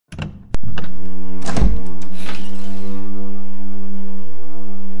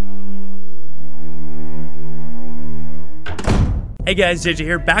Hey guys, JJ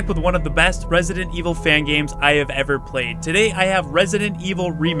here, back with one of the best Resident Evil fan games I have ever played. Today I have Resident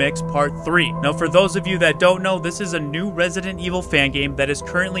Evil Remix Part 3. Now for those of you that don't know, this is a new Resident Evil fan game that is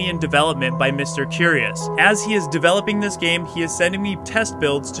currently in development by Mr. Curious. As he is developing this game, he is sending me test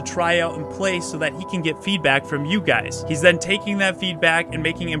builds to try out and play so that he can get feedback from you guys. He's then taking that feedback and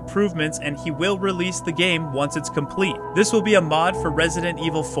making improvements, and he will release the game once it's complete. This will be a mod for Resident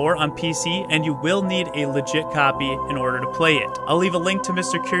Evil 4 on PC, and you will need a legit copy in order to play it. I'll leave a link to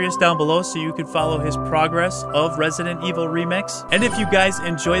Mr. Curious down below so you can follow his progress of Resident Evil Remix. And if you guys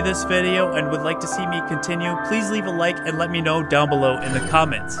enjoy this video and would like to see me continue, please leave a like and let me know down below in the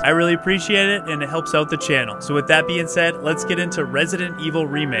comments. I really appreciate it and it helps out the channel. So with that being said, let's get into Resident Evil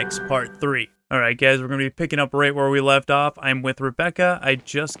Remix Part 3. Alright guys, we're going to be picking up right where we left off. I'm with Rebecca. I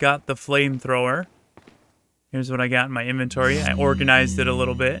just got the flamethrower. Here's what I got in my inventory. I organized it a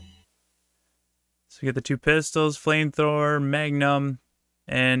little bit. So we get the two pistols, flamethrower, magnum,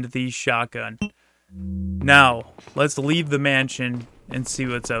 and the shotgun. Now, let's leave the mansion and see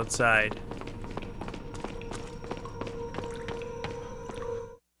what's outside.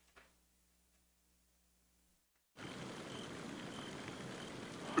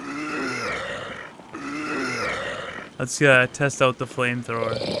 Let's test out the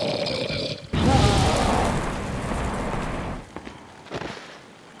flamethrower.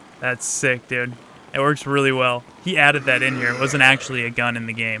 That's sick, dude. It works really well. He added that in here. It wasn't actually a gun in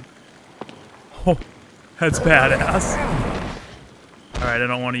the game. Oh, that's badass. Alright, I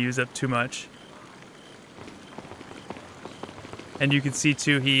don't want to use up too much. And you can see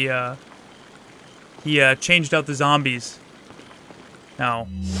too, he changed out the zombies. Now,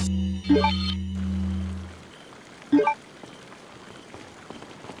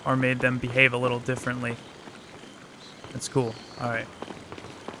 or made them behave a little differently. That's cool. Alright.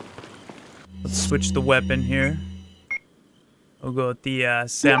 Let's switch the weapon here. We'll go with the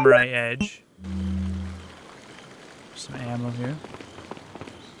Samurai Edge. Some ammo here.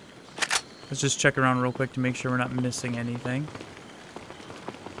 Let's just check around real quick to make sure we're not missing anything.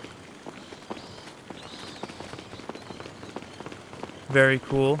 Very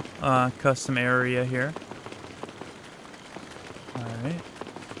cool. Custom area here. Alright.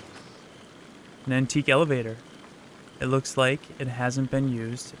 An antique elevator. It looks like it hasn't been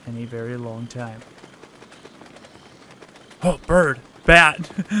used in a very long time. Oh, bird!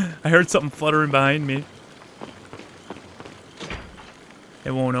 Bat! I heard something fluttering behind me. It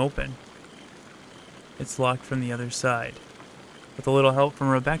won't open. It's locked from the other side. With a little help from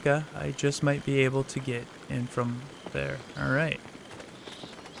Rebecca, I just might be able to get in from there. Alright.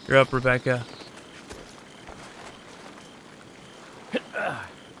 You're up, Rebecca.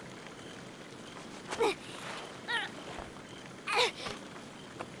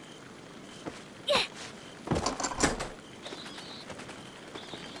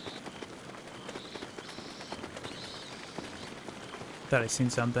 Thought I seen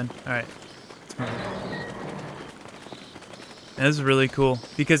something. Alright. This is really cool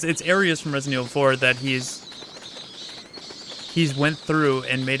because it's areas from Resident Evil 4 that he's went through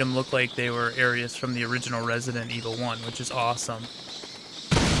and made them look like they were areas from the original Resident Evil 1, which is awesome.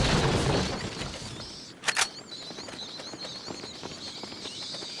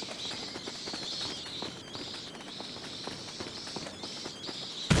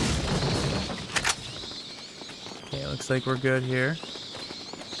 Okay, looks like we're good here.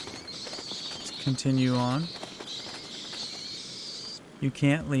 Continue on. You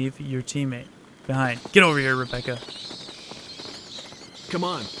can't leave your teammate behind. Get over here, Rebecca. Come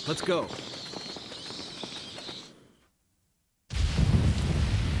on, let's go.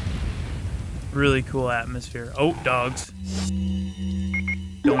 Really cool atmosphere. Oh, dogs.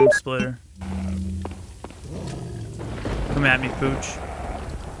 Dome splitter. Come at me, Pooch.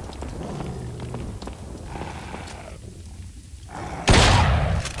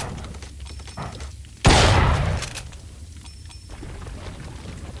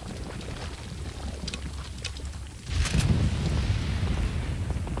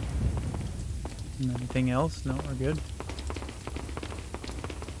 Anything else? No, we're good.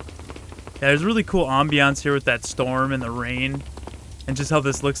 Yeah, there's really cool ambiance here with that storm and the rain. And just how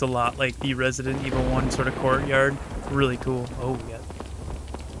this looks a lot like the Resident Evil 1 sort of courtyard. Really cool. Oh, yeah.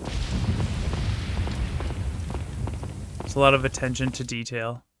 There's a lot of attention to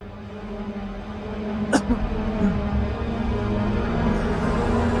detail.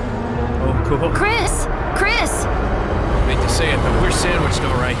 Oh, cool. Chris! Chris! I hate to say it, but we're sandwiched,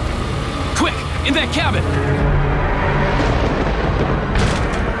 all right. Quick! In that cabin!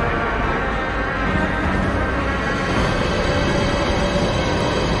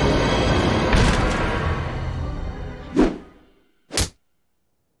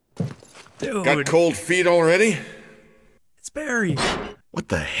 Dude. Got cold feet already? It's Barry. What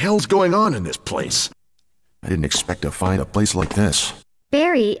the hell's going on in this place? I didn't expect to find a place like this.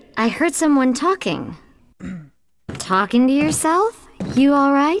 Barry, I heard someone talking. Talking to yourself? You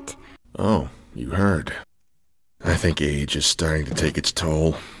alright? Oh, you heard. I think age is starting to take its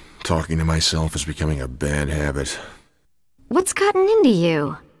toll. Talking to myself is becoming a bad habit. What's gotten into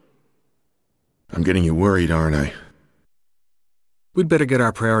you? I'm getting you worried, aren't I? We'd better get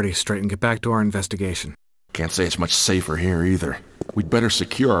our priorities straight and get back to our investigation. Can't say it's much safer here either. We'd better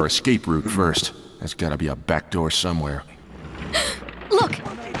secure our escape route first. There's gotta be a back door somewhere. Look!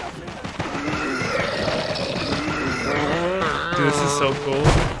 Dude, this is so cool.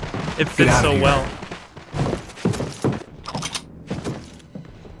 It fits so well.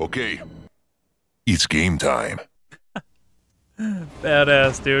 Okay. It's game time.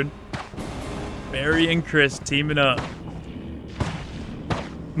 Badass, dude. Barry and Chris teaming up.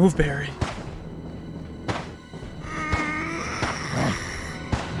 Move, Barry.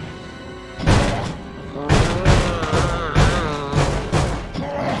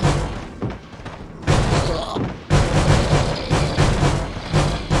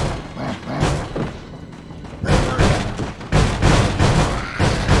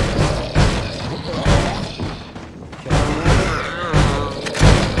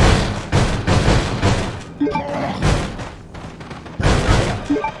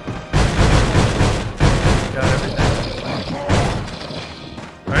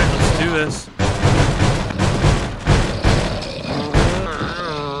 This.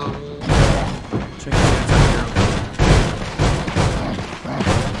 Check this out here.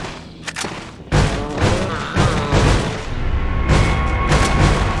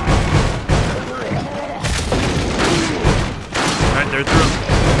 Alright, they're through.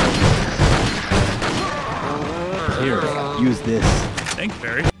 Here, use this. Thanks,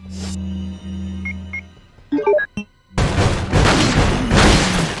 Barry.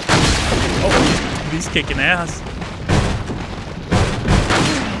 He's kicking ass.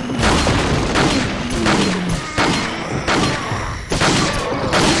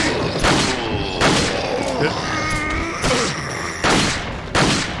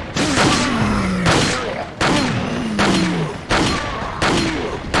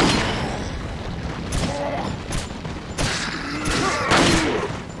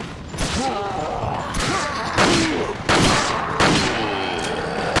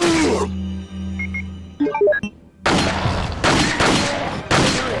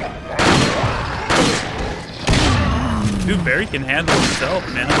 Dude, Barry can handle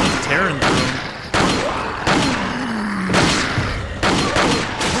himself, man. He's tearing the room.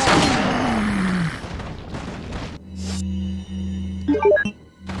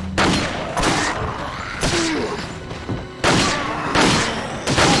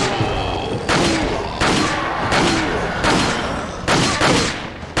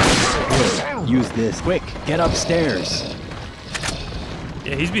 Here, use this. Quick, get upstairs.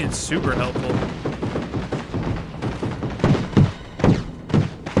 Yeah, he's being super helpful.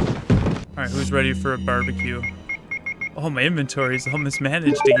 Alright, who's ready for a barbecue? Oh, my inventory's all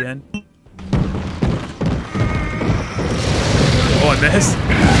mismanaged again. Oh, I missed.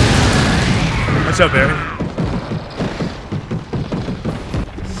 Watch out, Barry.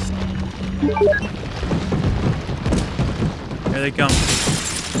 Here they come.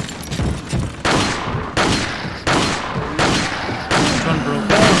 Which one broke?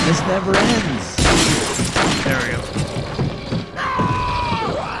 Ben, this never ends. There we go.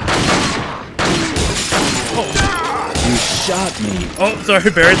 You shot me. Oh, sorry,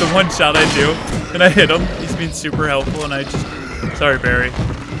 Barry. The one shot I do, and I hit him. He's been super helpful, and I just... Sorry, Barry.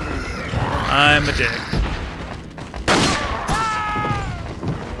 I'm a dick.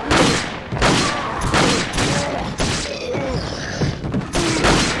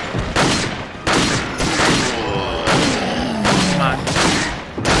 Come on.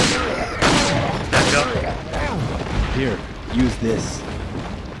 Back up. Here, use this.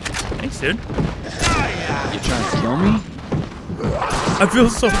 Thanks, dude. You trying to kill me? I feel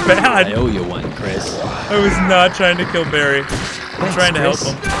so bad. I owe you one, Chris. I was not trying to kill Barry. I'm trying to help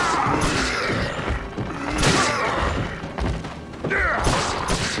him.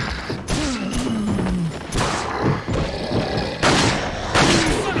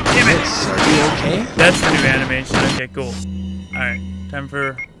 Damn it! Are you okay? That's the new animation. Okay, cool. Alright, time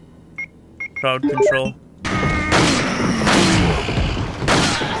for crowd control.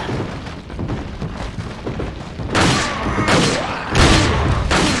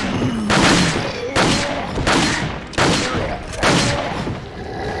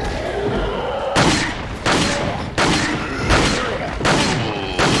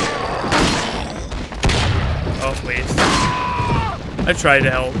 I tried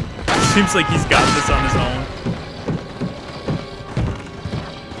to help. Seems like he's got this on his own.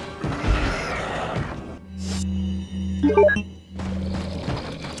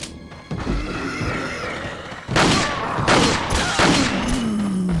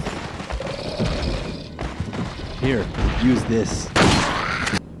 Here, use this.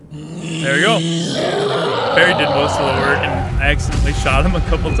 There we go. Barry did most of the work, and I accidentally shot him a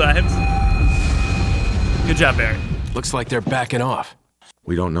couple times. Good job, Barry. Looks like they're backing off.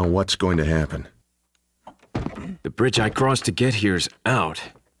 We don't know what's going to happen. The bridge I crossed to get here's out,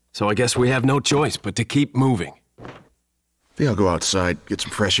 so I guess we have no choice but to keep moving. Think I'll go outside, get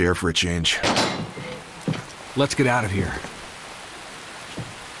some fresh air for a change. Let's get out of here.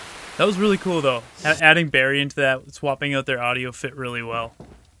 That was really cool, though. Adding Barry into that, swapping out their audio fit really well.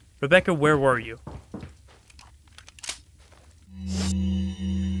 Rebecca, where were you?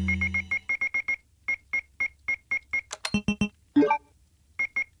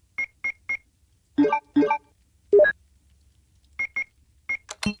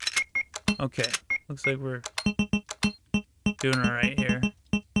 Okay, looks like we're doing all right here.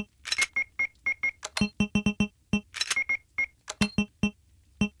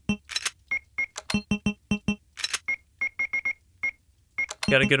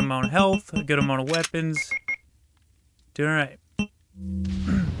 Got a good amount of health, a good amount of weapons. Doing all right. All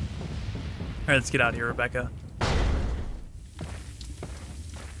right, let's get out of here, Rebecca.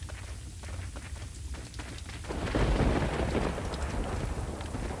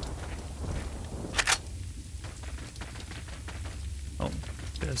 Oh,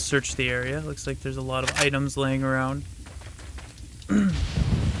 gotta search the area. Looks like there's a lot of items laying around.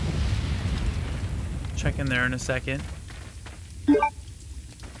 Check in there in a second.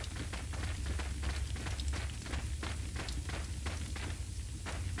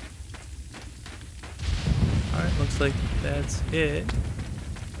 Alright, looks like that's it.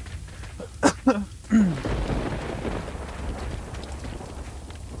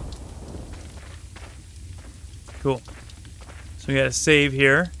 Cool. So we got a save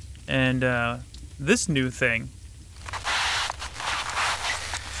here, and this new thing.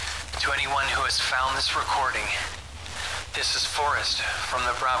 To anyone who has found this recording, this is Forrest from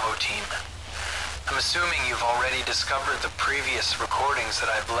the Bravo team. I'm assuming you've already discovered the previous recordings that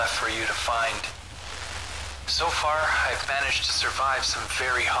I've left for you to find. So far, I've managed to survive some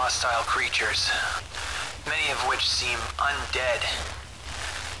very hostile creatures, many of which seem undead.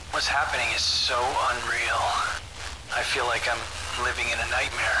 What's happening is so unreal. I feel like I'm living in a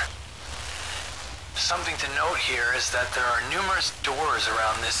nightmare. Something to note here is that there are numerous doors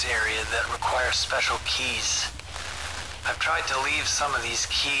around this area that require special keys. I've tried to leave some of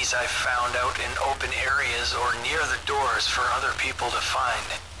these keys I've found out in open areas or near the doors for other people to find.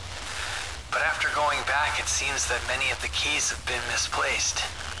 But after going back, it seems that many of the keys have been misplaced.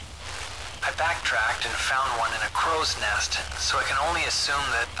 I backtracked and found one in a crow's nest, so I can only assume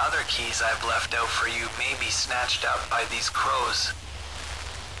that other keys I've left out for you may be snatched up by these crows.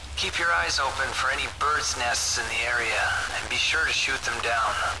 Keep your eyes open for any birds' nests in the area, and be sure to shoot them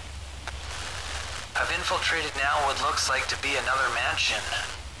down. I've infiltrated now what looks like to be another mansion.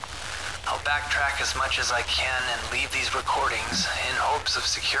 I'll backtrack as much as I can and leave these recordings in hopes of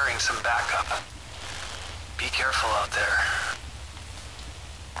securing some backup. Be careful out there.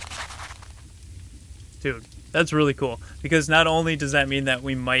 Dude, that's really cool. Because not only does that mean that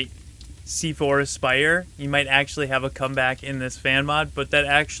we might see Forrest Spire, you might actually have a comeback in this fan mod, but that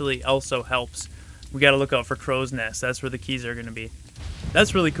actually also helps. We gotta look out for Crow's Nest. That's where the keys are gonna be.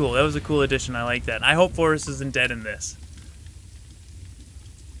 That's really cool. That was a cool addition. I like that. I hope Forrest isn't dead in this.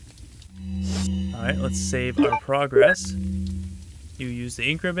 Alright, let's save our progress. You use the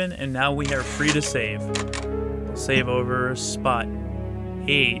ink ribbon, and now we are free to save. We'll save over spot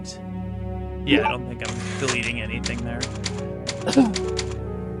 8. Yeah, I don't think I'm deleting anything there.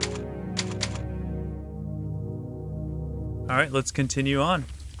 Alright, let's continue on.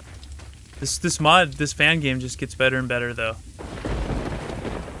 This fan game just gets better and better, though.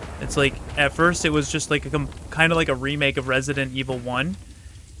 It's like, at first it was just like kind of like a remake of Resident Evil 1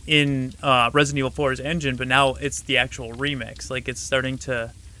 in Resident Evil 4's engine, but now it's the actual remix. Like, it's starting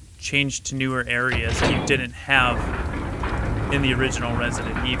to change to newer areas that you didn't have in the original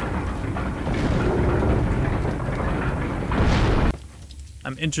Resident Evil.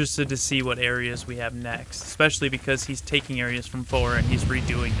 I'm interested to see what areas we have next, especially because he's taking areas from 4 and he's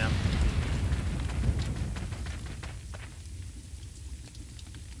redoing them.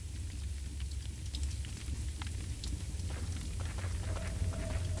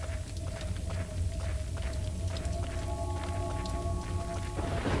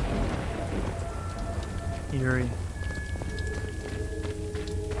 Eerie.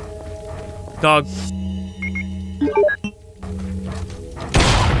 Dog.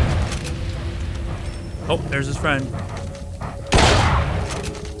 Oh, there's his friend.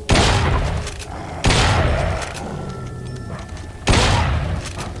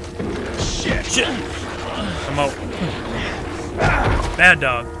 Shit. I'm out. Bad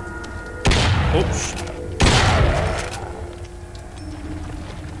dog. Oh, shit.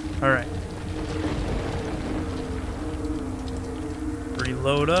 Alright.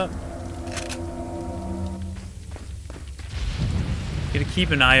 Reload up. Gotta keep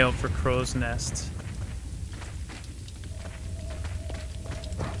an eye out for crow's nests.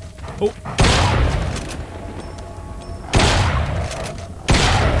 Oh.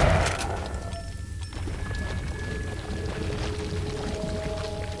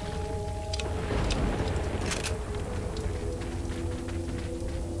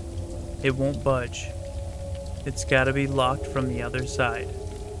 It won't budge. It's gotta be locked from the other side.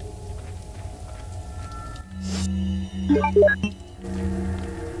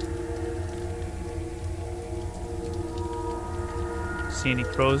 See any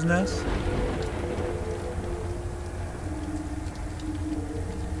crow's nests?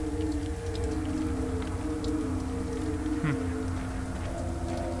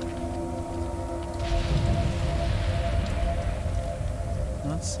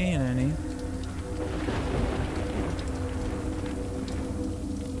 Not seeing any.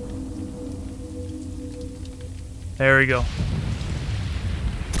 There we go.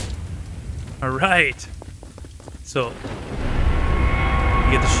 All right. So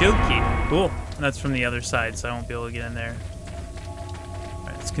you get the shield key. Cool. And that's from the other side, so I won't be able to get in there. All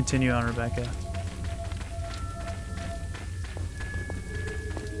right, let's continue on, Rebecca.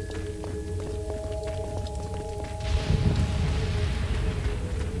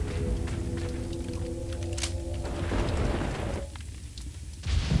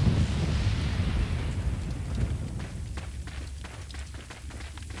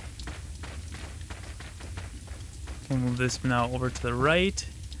 We'll move this now over to the right.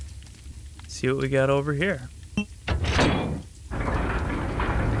 See what we got over here.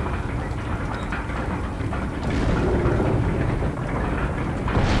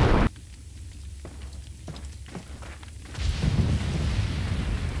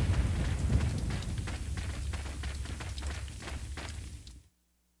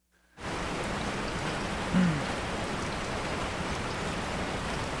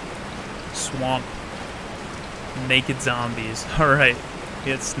 Swamp. Naked zombies. Alright.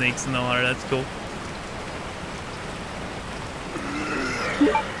 We got snakes in the water. That's cool.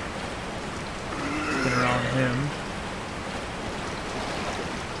 Get around him.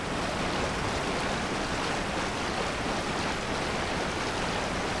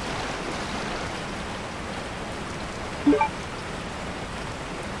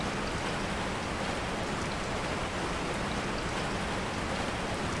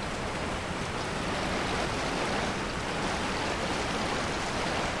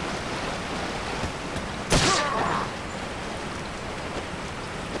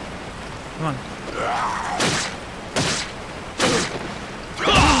 Come on.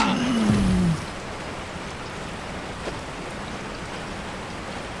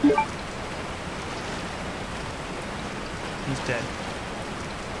 He's dead.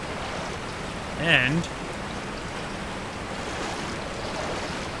 And...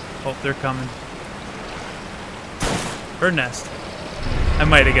 oh, they're coming. Bird nest. I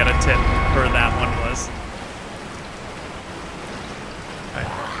might have got a tip where that one was.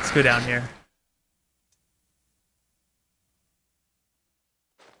 Alright, let's go down here.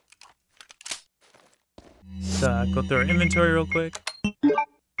 Let's go through our inventory real quick.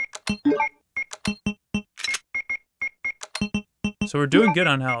 So we're doing good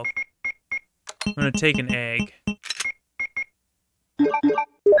on health. I'm gonna take an egg.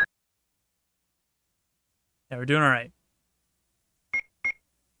 Yeah, we're doing alright.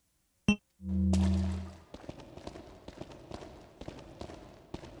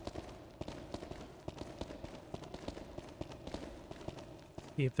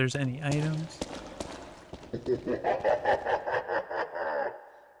 See if there's any items. I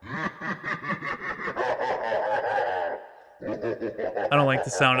don't like the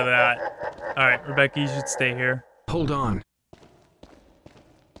sound of that. Alright, Rebecca, you should stay here. Hold on.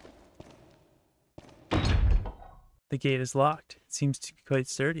 The gate is locked. It seems to be quite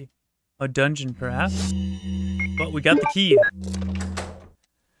sturdy. A dungeon, perhaps? But we got the key.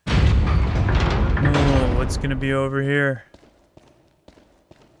 Oh, what's gonna be over here?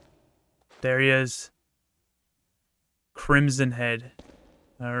 There he is. Crimson Head.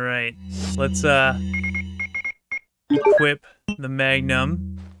 Alright. Let's equip the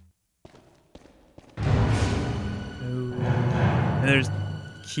Magnum. And there's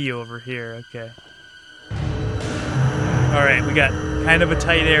key over here. Okay. Alright, we got kind of a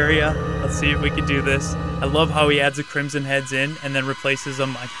tight area. Let's see if we can do this. I love how he adds the Crimson Heads in and then replaces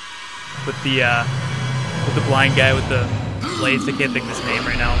them with the blind guy with the blades. I can't think of his name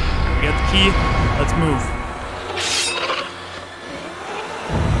right now. We got the key. Let's move.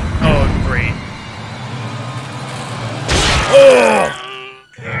 Oh, great. Oh!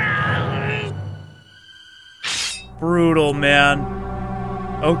 Brutal, man.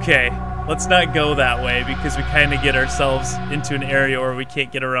 Okay, let's not go that way because we kind of get ourselves into an area where we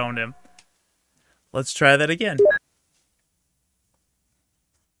can't get around him. Let's try that again.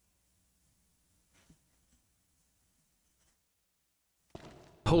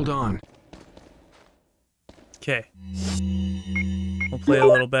 Hold on. Okay. We'll play a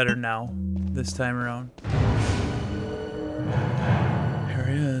little better now, this time around. There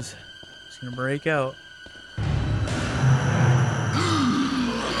he is. He's gonna break out.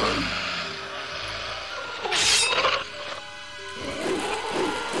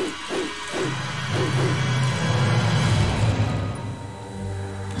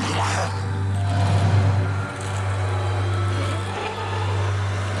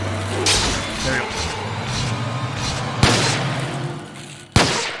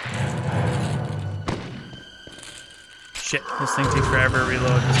 Shit, this thing takes forever to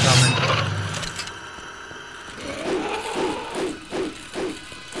reload. It's coming.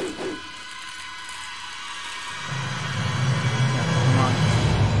 Yeah, come on.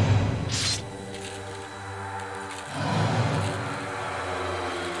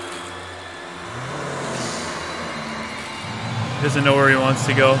 He doesn't know where he wants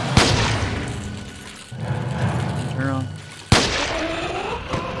to go. Turn around.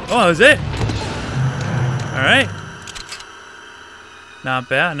 Oh, that was it. Alright. Not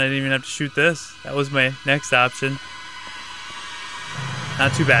bad, and I didn't even have to shoot this. That was my next option.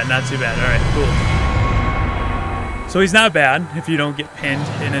 Not too bad, not too bad. Alright, cool. So he's not bad if you don't get pinned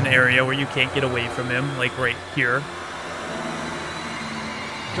in an area where you can't get away from him, like right here.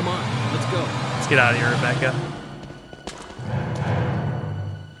 Come on, let's go. Let's get out of here, Rebecca.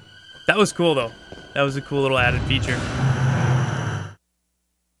 That was cool, though. That was a cool little added feature.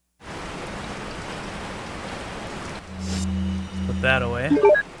 Put that away.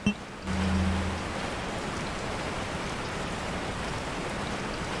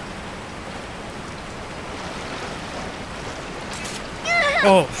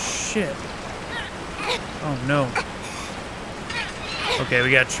 Oh, shit. Oh, no. Okay,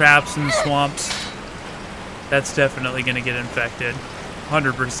 we got traps in the swamps. That's definitely going to get infected.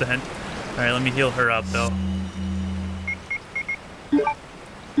 100%. Alright, let me heal her up, though.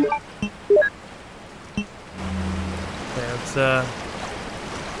 Okay, let's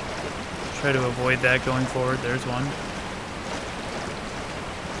try to avoid that going forward. There's one.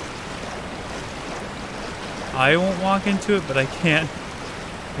 I won't walk into it, but I can't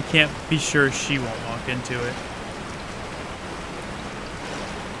be sure she won't walk into it.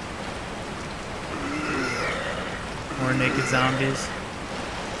 More naked zombies.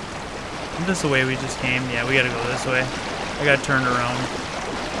 Isn't this the way we just came? Yeah, we gotta go this way. I gotta turn around.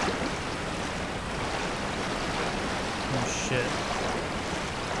 Oh shit.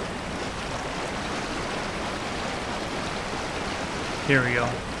 Here we go.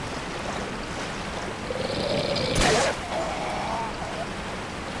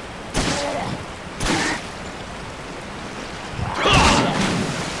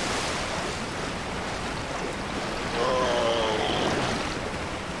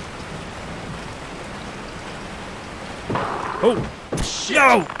 Oh,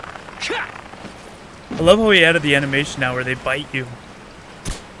 no! I love how he added the animation now where they bite you.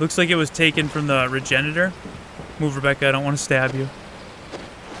 Looks like it was taken from the Regenerator. Move, Rebecca, I don't want to stab you.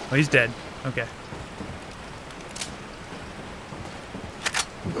 Oh, he's dead. Okay.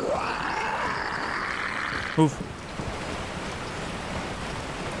 Move.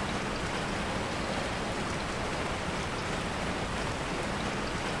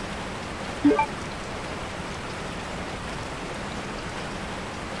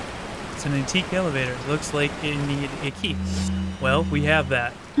 It's an antique elevator. Looks like it needed a key. Well, we have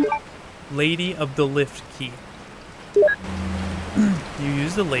that. Lady of the Lift key. You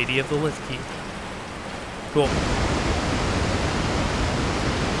use the Lady of the Lift key. Cool.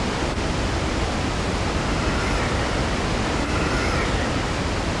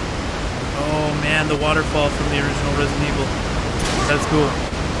 Oh man, the waterfall from the original Resident Evil. That's cool.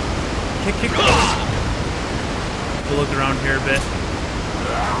 Kick, kick. We'll look around here a bit.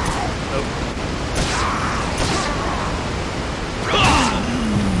 Oh.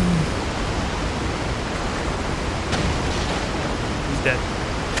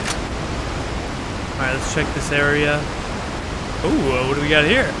 let's check this area. Oh, what do we got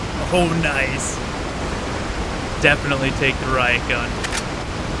here? Oh, nice. Definitely take the riot gun.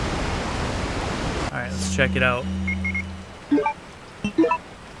 Alright, let's check it out.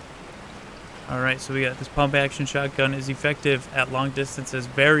 Alright, so we got this pump action shotgun is effective at long distances.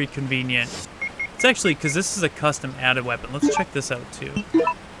 Very convenient. It's actually, because this is a custom added weapon. Let's check this out too.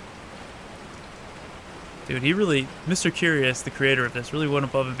 Dude, he really, Mr. Curious, the creator of this, really went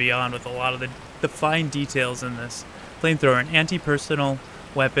above and beyond with a lot of the fine details in this. Flamethrower, an anti-personal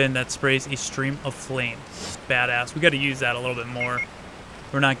weapon that sprays a stream of flame. Badass. We got to use that a little bit more.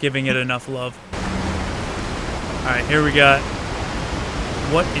 We're not giving it enough love. Alright, here we got.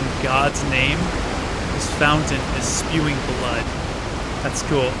 What in God's name? This fountain is spewing blood. That's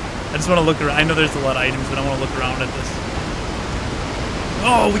cool. I just want to look around. I know there's a lot of items, but I want to look around at this.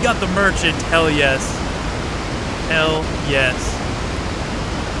 Oh, we got the merchant. Hell yes. Hell yes.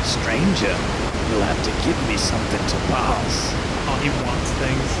 Stranger, you'll have to give me something to pass. Oh, he wants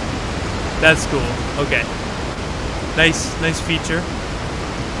things. That's cool. Okay. Nice feature.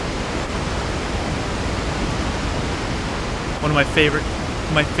 One of my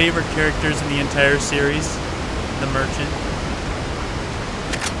favorite characters in the entire series, the merchant.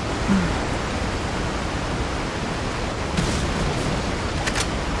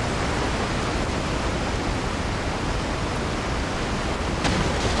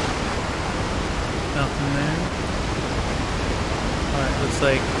 Nothing there. Alright, looks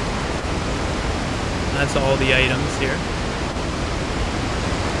like that's all the items here.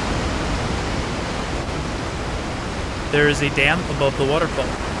 There is a dam above the waterfall.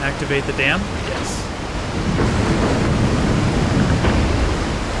 Activate the dam? Yes.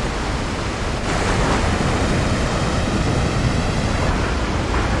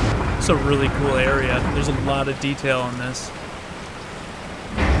 It's a really cool area. There's a lot of detail in this.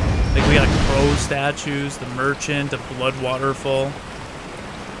 Like we got crow statues, the merchant, a blood waterfall.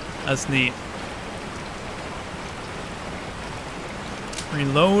 That's neat.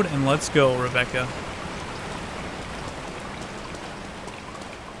 Reload and let's go, Rebecca.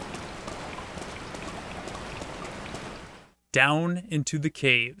 Down into the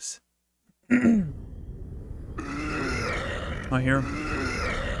caves. I hear him.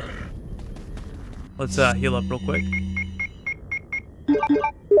 Let's heal up real quick.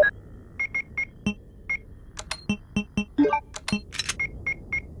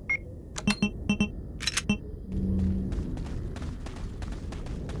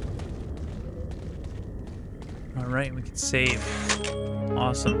 Alright, we can save.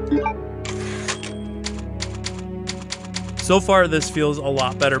 Awesome. So far, this feels a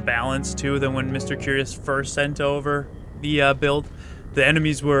lot better balanced, too, than when Mr. Curious first sent over the build. The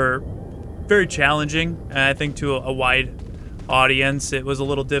enemies were very challenging, and I think to a wide audience, it was a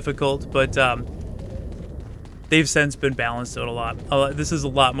little difficult, but they've since been balanced out a lot. This is a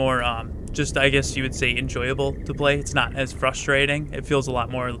lot more, just, I guess you would say, enjoyable to play. It's not as frustrating. It feels a lot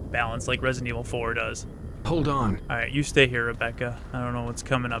more balanced like Resident Evil 4 does. Hold on. Alright, you stay here, Rebecca. I don't know what's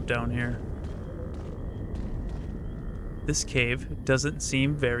coming up down here. This cave doesn't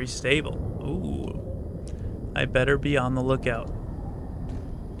seem very stable. Ooh. I better be on the lookout.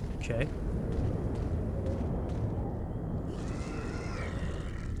 Okay.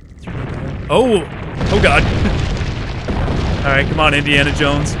 Oh! Oh god. Alright, come on, Indiana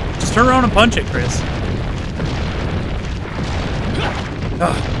Jones. Just turn around and punch it, Chris.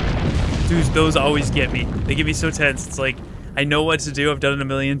 Ugh. Dude, those always get me. They get me so tense. It's like, I know what to do. I've done it a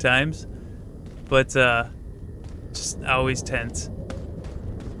million times. But, just always tense.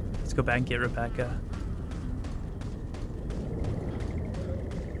 Let's go back and get Rebecca.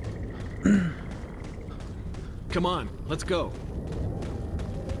 Come on, let's go.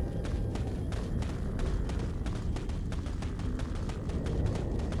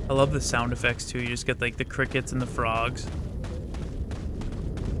 I love the sound effects too. You just get like the crickets and the frogs.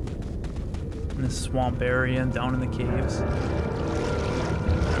 In this swamp area and down in the caves.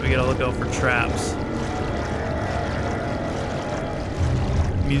 We gotta look out for traps.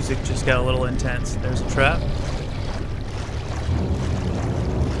 Music just got a little intense. There's a trap.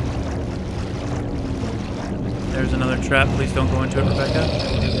 There's another trap. Please don't go into it, Rebecca.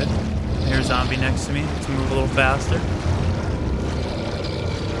 Good. Here's a zombie next to me. Let's move a little faster.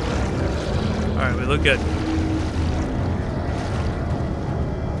 Alright, we look good.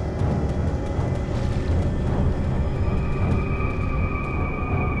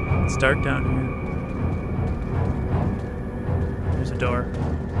 It's dark down here. There's a door.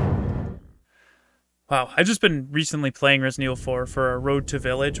 Wow, I've just been recently playing Resident Evil 4 for our Road to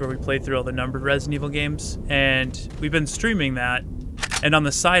Village, where we played through all the numbered Resident Evil games, and we've been streaming that And on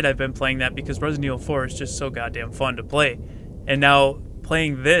the side, I've been playing that because Resident Evil 4 is just so goddamn fun to play. And now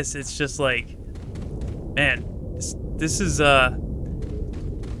playing this, it's just like, man, this is, I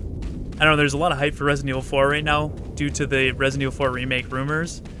don't know, there's a lot of hype for Resident Evil 4 right now due to the Resident Evil 4 remake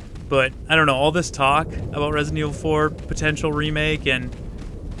rumors. But I don't know, all this talk about Resident Evil 4 potential remake and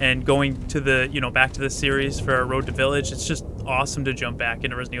going to the, you know, back to the series for our Road to Village, it's just awesome to jump back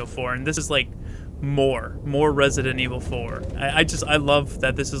into Resident Evil 4. And this is like more Resident Evil 4. I love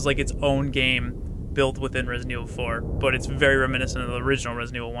that this is like its own game built within Resident Evil 4, but it's very reminiscent of the original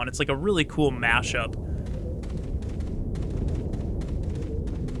Resident Evil 1. It's like a really cool mashup.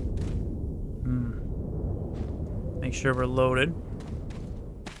 Make sure we're loaded.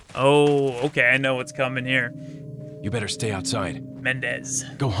 Oh, okay, I know what's coming here. You better stay outside. Mendez.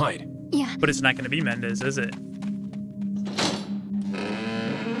 Go hide. Yeah. But it's not going to be Mendez, is it?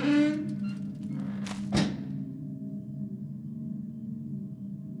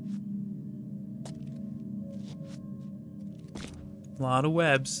 Lot of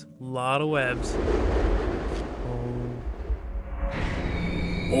webs. Lot of webs.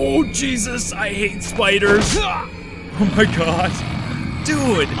 Oh, Jesus, I hate spiders. Oh my god.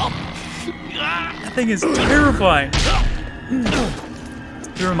 Dude. That thing is terrifying.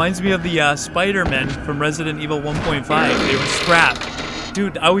 It reminds me of the Spider-Men from Resident Evil 1.5. They were scrapped.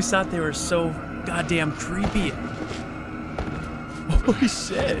 Dude, I always thought they were so goddamn creepy. Holy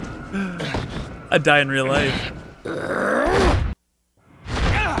shit. I'd die in real life.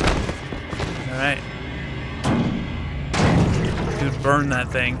 Alright. Dude, burn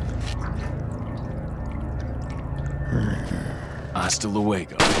that thing. Hasta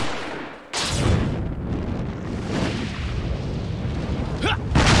luego.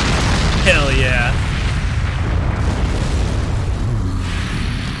 Hell yeah.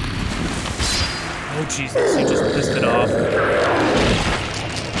 Oh Jesus, you just pissed it off.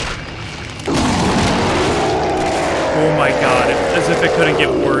 Oh my god, as if it couldn't get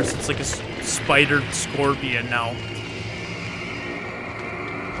worse. It's like a spider scorpion now.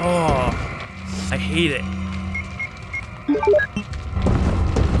 Oh, I hate it.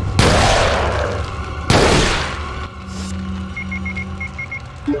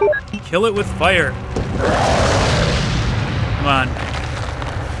 Kill it with fire. Come on.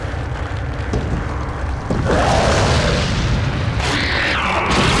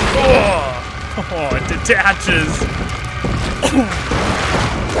 Oh, it detaches.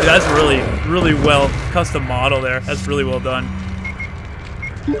 That's really well custom model there. That's really well done.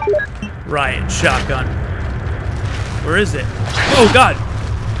 Riot shotgun. Where is it? Oh god.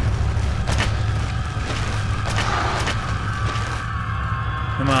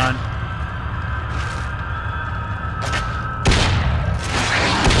 Come on.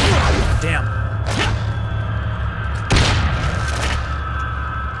 Damn.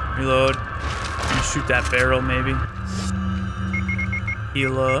 Reload. I'm gonna shoot that barrel, maybe.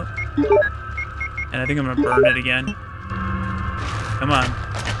 Heal up. And I think I'm gonna burn it again. Come on.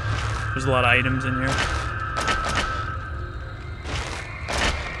 There's a lot of items in here.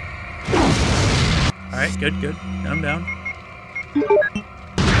 Alright, good. Got him down.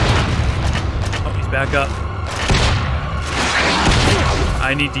 Oh, he's back up.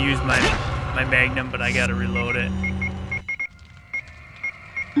 I need to use my magnum, but I gotta reload it.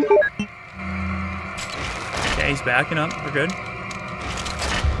 Okay, he's backing up. We're good.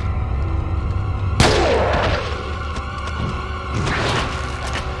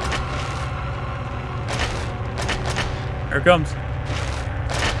 Here it comes.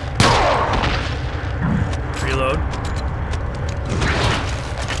 Reload. I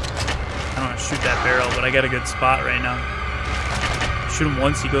don't want to shoot that barrel, but I got a good spot right now. Shoot him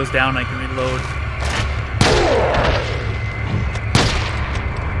once, he goes down, I can reload.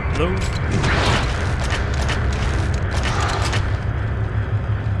 Reload.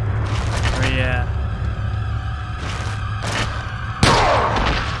 Where you at?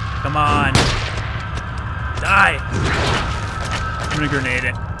 Come on. Die! I'm gonna grenade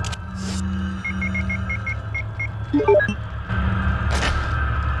it.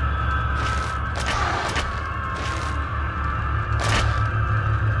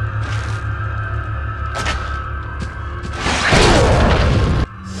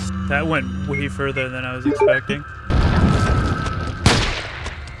 That went way further than I was expecting.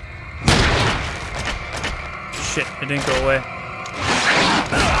 Shit, it didn't go away.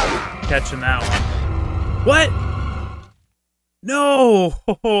 Catching that one. What? No!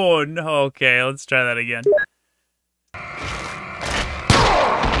 Oh, no. Okay, let's try that again.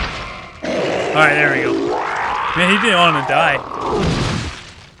 Alright, there we go. Man, he didn't want to die.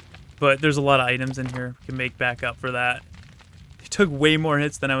 But there's a lot of items in here. We can make back up for that. took way more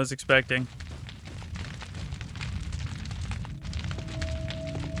hits than I was expecting.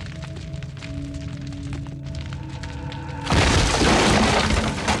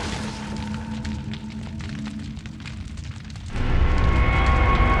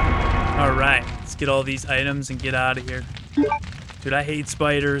 Alright, let's get all these items and get out of here. Dude, I hate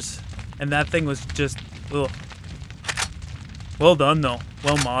spiders. And that thing was just, ugh. Well done, though.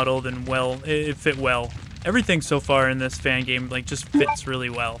 Well modeled and well, it fit well. Everything so far in this fan game, like, just fits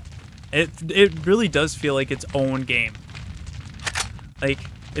really well. It really does feel like its own game. Like,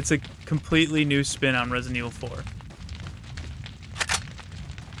 it's a completely new spin on Resident Evil 4.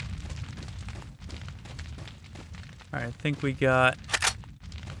 Alright, I think we got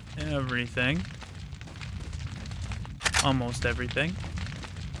everything. Almost everything.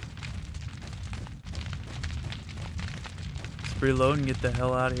 Let's reload and get the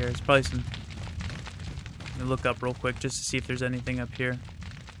hell out of here. There's probably some... Let me look up real quick just to see if there's anything up here.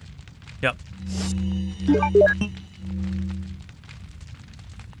 Yep.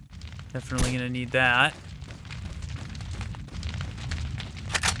 Definitely gonna need that.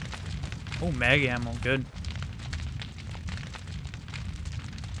 Oh, mag ammo, good.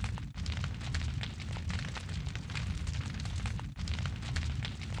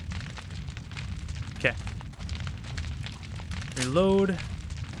 Okay. Reload.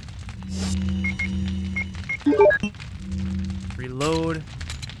 Reload.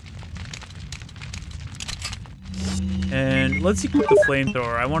 And let's equip the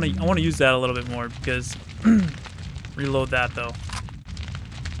flamethrower. I want to use that a little bit more because reload that though.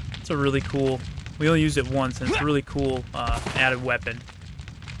 It's a really cool. We only used it once, and it's a really cool added weapon.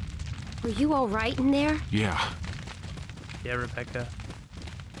 Were you all right in there? Yeah. Yeah, Rebecca.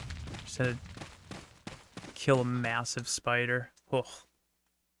 Just had to kill a massive spider. Oh.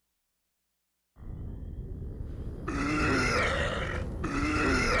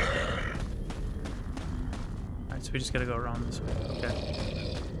 Alright, so we just gotta go around this way.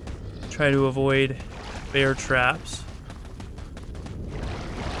 Okay. Try to avoid bear traps.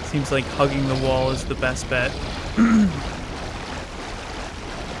 Seems like hugging the wall is the best bet.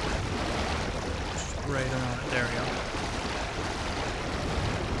 Right around it. There we go.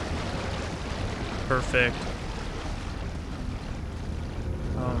 Perfect.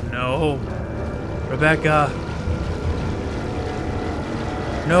 Oh no. Rebecca.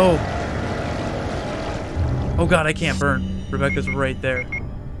 No. Oh god, I can't burn. Rebecca's right there.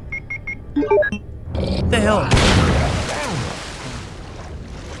 What the hell?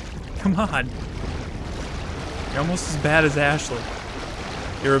 Come on. You're almost as bad as Ashley.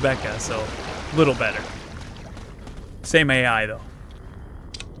 You're Rebecca, so a little better. Same AI though.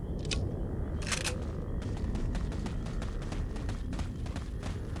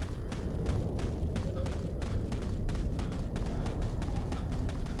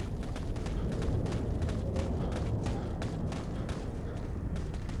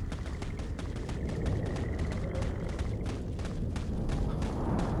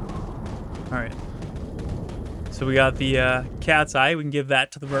 Alright. So we got the cat's eye. We can give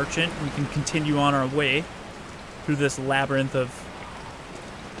that to the merchant. We can continue on our way through this labyrinth of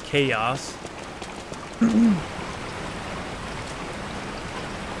chaos.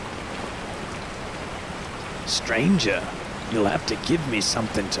 Stranger, you'll have to give me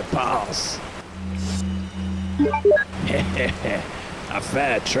something to pass. A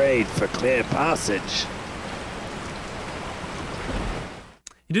fair trade for clear passage.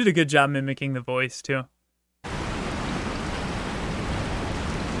 You did a good job mimicking the voice, too.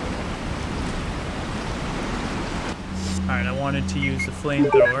 Alright, I wanted to use the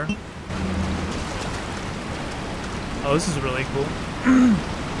flamethrower. Oh, this is really cool.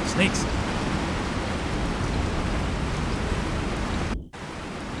 Snakes.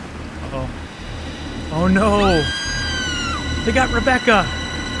 Uh-oh. Oh no! They got Rebecca!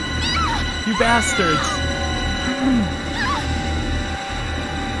 You bastards!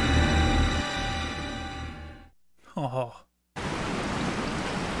 Oh.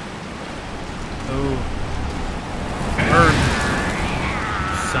 Oh. Burn.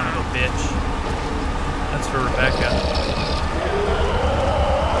 Son of a bitch. That's for Rebecca.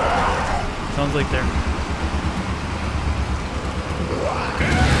 Sounds like they're...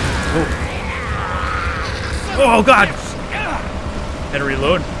 Oh. Oh, God! Had to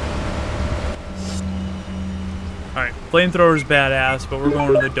reload. Alright, flamethrower's badass, but we're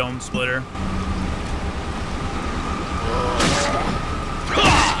going to the dome splitter.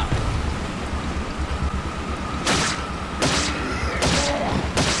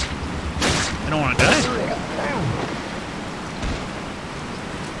 I don't want to die.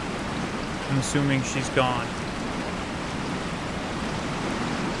 I'm assuming she's gone.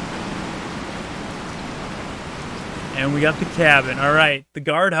 And we got the cabin. All right, the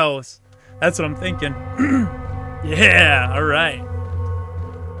guardhouse. That's what I'm thinking. Yeah, all right.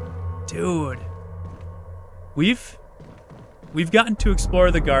 Dude. We've gotten to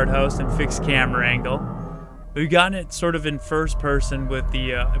explore the guardhouse and fix camera angle. We've gotten it sort of in first person with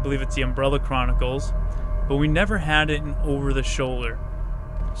the, I believe it's the Umbrella Chronicles, but we never had it in over the shoulder.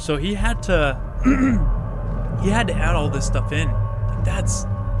 So he had to, he had to add all this stuff in. Like that's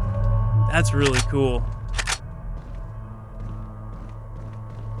really cool.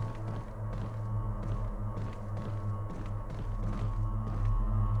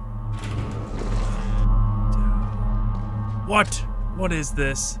 What? What is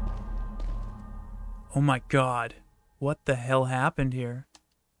this? Oh my god. What the hell happened here?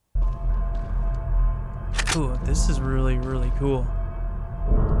 Ooh, this is really, really cool.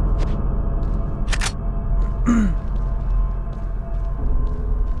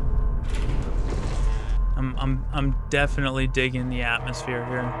 I'm definitely digging the atmosphere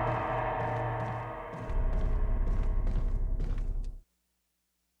here.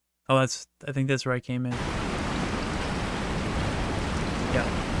 Oh, I think that's where I came in. Yeah.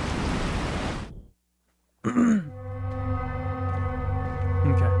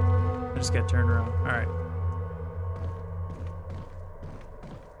 Okay. I just got turned around. Alright.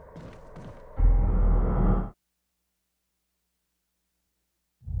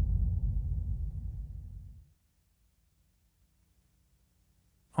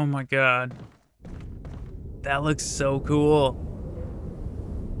 Oh my god. That looks so cool.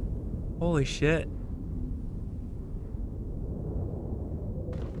 Holy shit.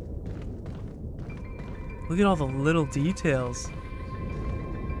 Look at all the little details.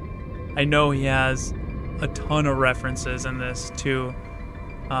 I know he has a ton of references in this to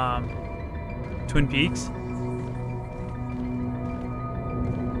Twin Peaks.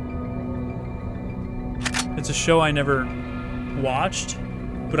 It's a show I never watched,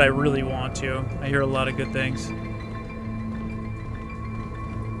 but I really want to. I hear a lot of good things.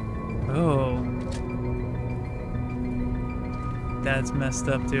 Oh. That's messed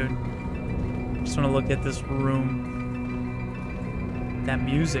up, dude. Just want to look at this room. That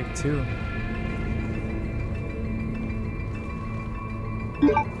music, too.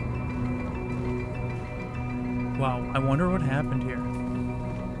 Wow, I wonder what happened here.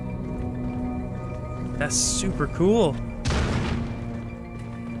 That's super cool.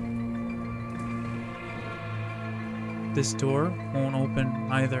 This door won't open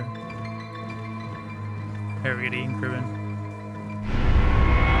either. Here we get eating cribbing.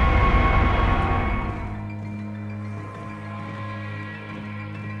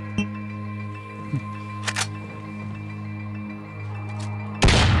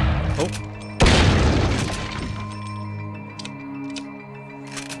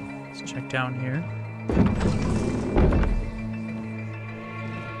 Down here.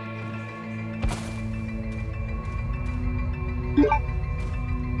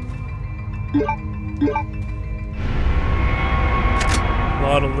 A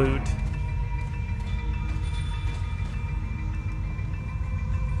lot of loot.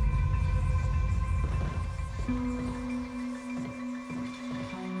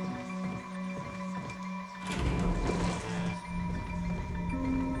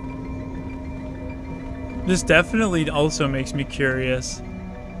 This definitely also makes me curious.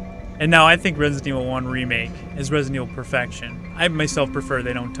 And now I think Resident Evil 1 Remake is Resident Evil perfection. I myself prefer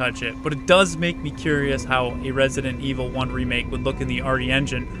they don't touch it, but it does make me curious how a Resident Evil 1 Remake would look in the RE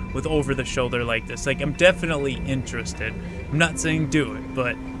engine with over-the-shoulder like this. Like, I'm definitely interested. I'm not saying do it,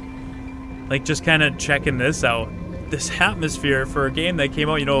 but like just kind of checking this out. This atmosphere for a game that came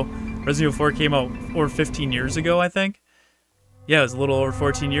out, you know, Resident Evil 4 came out over 15 years ago, I think. Yeah, it was a little over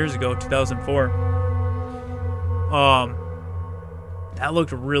 14 years ago, 2004. That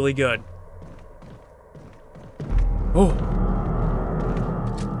looked really good. Oh.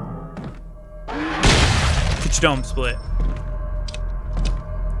 Get your dome split.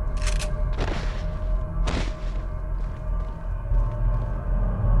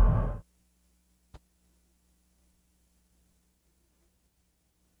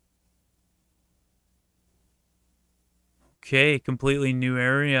 Okay, completely new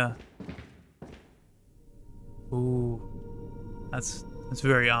area. Ooh. That's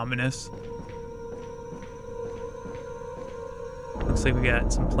very ominous. Looks like we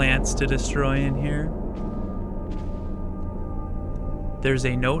got some plants to destroy in here. There's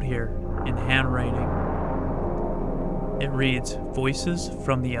a note here in handwriting. It reads, "Voices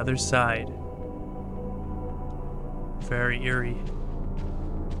from the other side." Very eerie.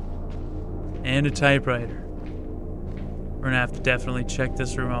 And a typewriter. We're gonna have to definitely check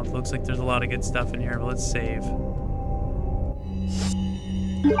this room out. Looks like there's a lot of good stuff in here, but let's save.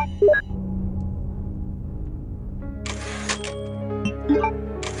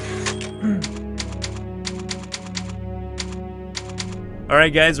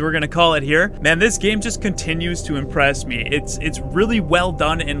 Alright guys, we're gonna call it here. Man, this game just continues to impress me. It's really well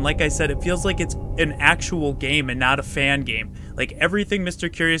done, and like I said, it feels like it's an actual game and not a fan game. Like, everything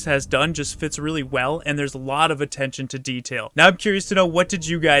Mr. Curious has done just fits really well, and there's a lot of attention to detail. Now I'm curious to know, what did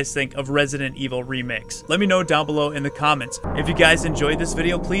you guys think of Resident Evil Remix? Let me know down below in the comments. If you guys enjoyed this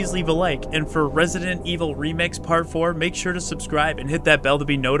video, please leave a like, and for Resident Evil Remix Part 4, make sure to subscribe and hit that bell to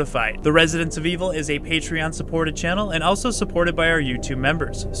be notified. The Residents of Evil is a Patreon supported channel and also supported by our YouTube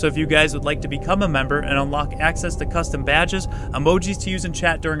members. So if you guys would like to become a member and unlock access to custom badges, emojis to use in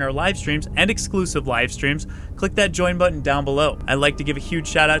chat during our live streams, and exclusive live streams, click that join button down below. I'd like to give a huge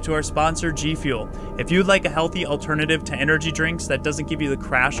shout out to our sponsor, G Fuel. If you'd like a healthy alternative to energy drinks that doesn't give you the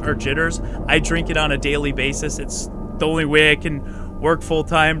crash or jitters, I drink it on a daily basis. It's the only way I can work full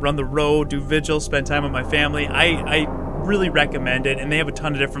time, run the road, do vigils, spend time with my family. I really recommend it, and they have a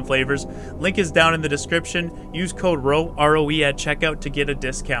ton of different flavors. Link is down in the description. Use code ROE, R-O-E, at checkout to get a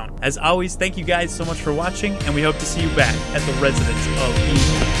discount. As always, thank you guys so much for watching, and we hope to see you back at the Residents of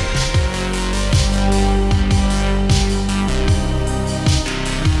Evil.